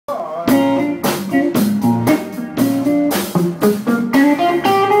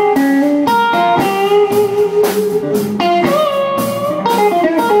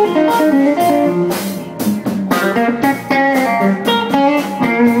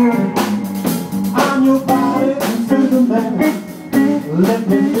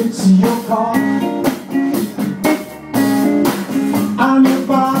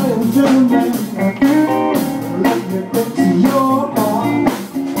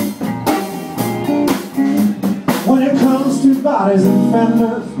bodies and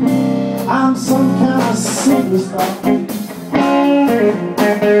fenders. I'm some kind of superstar.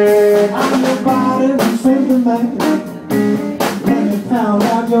 I'm your body and fender man. Let me pound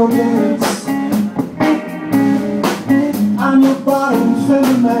out your dance. I'm your body and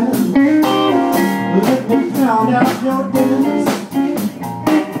fender man. Let me pound out your dance.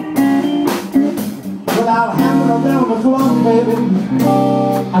 Well, I'll hammer around the clock, baby.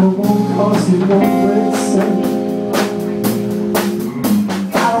 I don't want to cause you no great sin.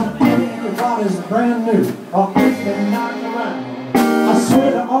 I don't care if body's brand new or if they're not around. I swear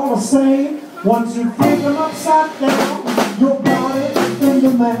they're all the same. Once you flip them upside down, your body in the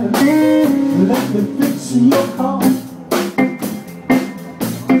man. Let me fix your car.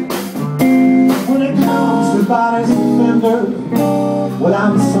 When it comes to bodies and fenders, well,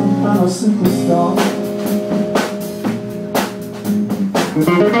 I'm some kind of superstar.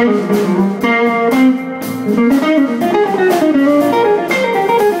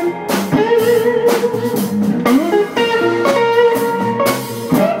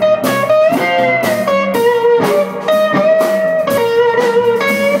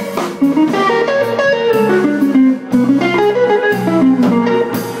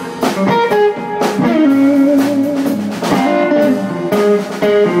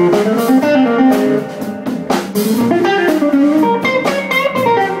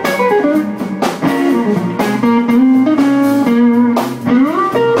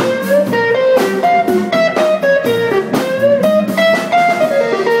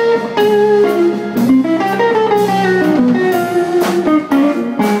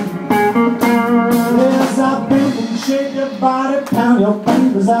 Body, pound your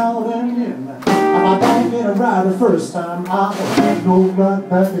fingers out and in. If I don't get it right the first time, I'll go right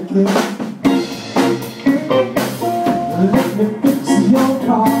back again. Let me fix your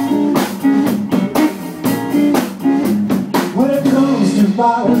car. When it comes to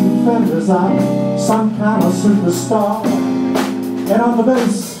bodies and fenders, I'm some kind of superstar. And on the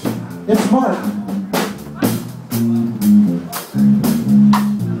bass, it's Mark.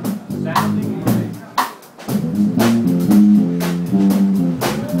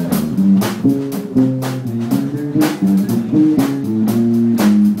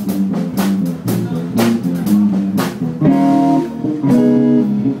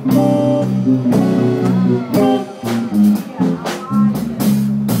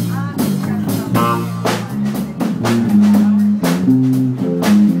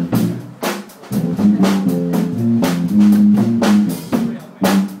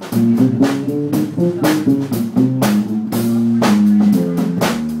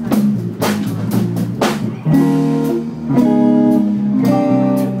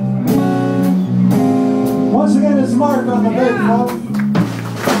 Once again, it's Mark on the big phone.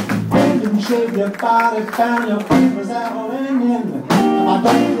 Bend and shave your body, pound your fingers out and in. If I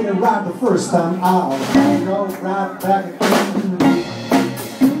don't get it right the first time, I'll go right back again.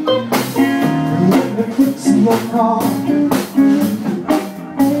 Let me fix your car.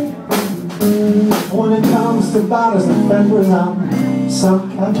 When it comes to bodies and fenders, I'm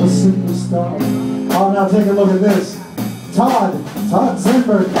some kind of superstar. Oh, now take a look at this. Todd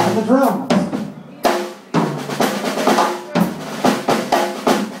Zinberg on the drums.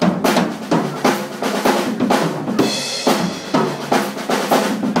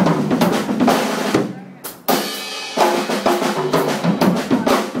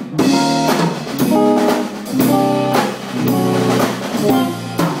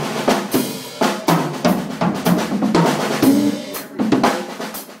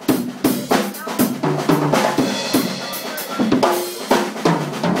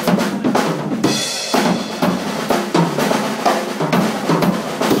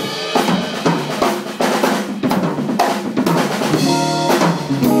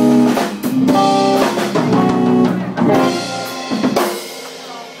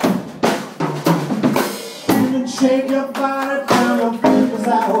 Shake your body, pound your fingers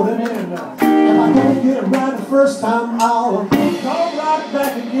out and in. If I don't get it right the first time, I'll go right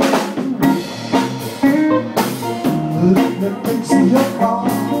back again. Let me fix your car.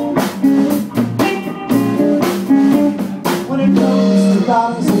 When it comes to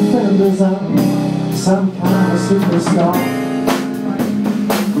bodies and fenders, I'm some kind of superstar.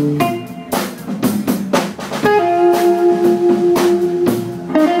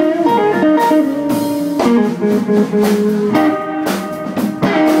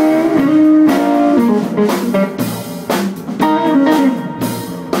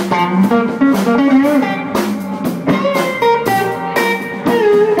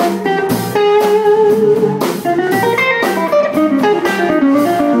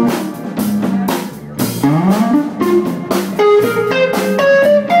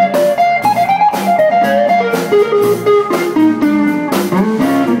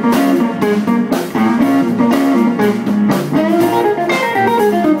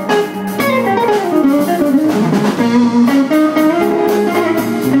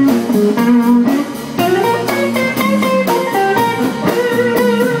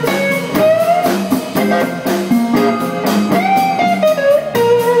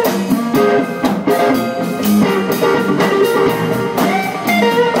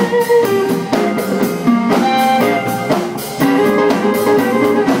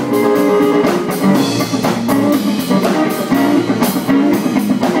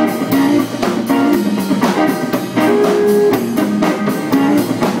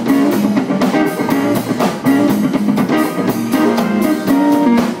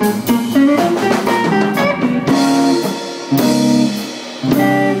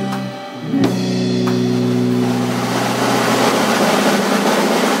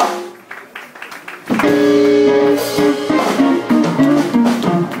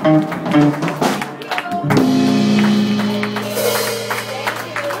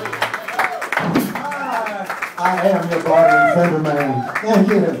 I am your bargain fender man. Thank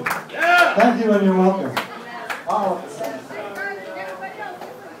you. Thank you and you're welcome. All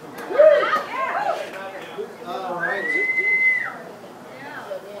right.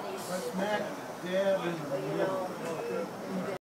 Mac, Deb, and